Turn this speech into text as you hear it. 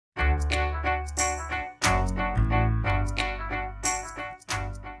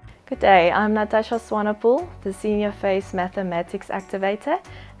Good day, I'm Natasha Swanepoel, the Senior Phase Mathematics Activator,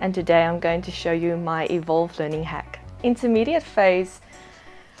 and today I'm going to show you my Evolve Learning hack. Intermediate phase,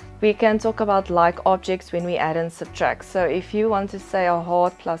 we can talk about like objects when we add and subtract. So if you want to say a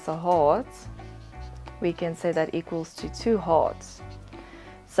heart plus a heart, we can say that equals to 2 hearts.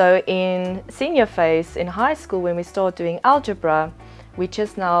 So in senior phase, in high school, when we start doing algebra, we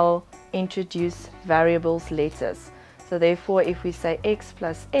just now introduce variables, letters. So therefore, if we say x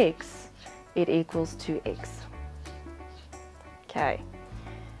plus x, it equals 2x. Okay.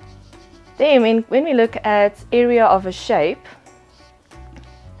 Then when we look at area of a shape,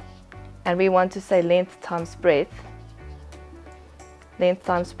 and we want to say length times breadth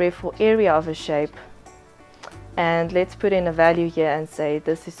for area of a shape, and let's put in a value here and say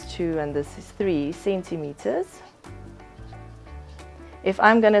this is 2 and this is 3 centimeters. If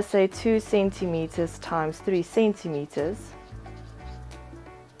I'm going to say 2 centimeters times 3 centimeters,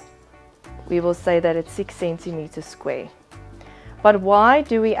 we will say that it's 6 centimeters square. But why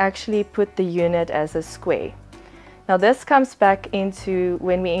do we actually put the unit as a square? Now this comes back into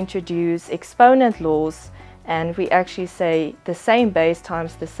when we introduce exponent laws and we actually say the same base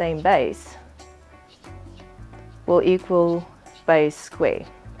times the same base will equal base square.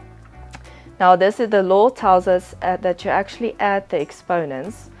 Now this is the law tells us that you actually add the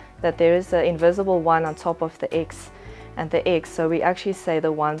exponents, that there is an invisible 1 on top of the x and the x, so we actually say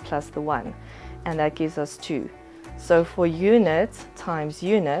the 1 plus the 1, and that gives us 2. So for unit times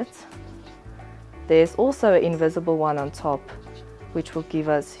unit, there's also an invisible 1 on top, which will give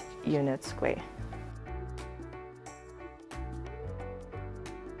us unit square.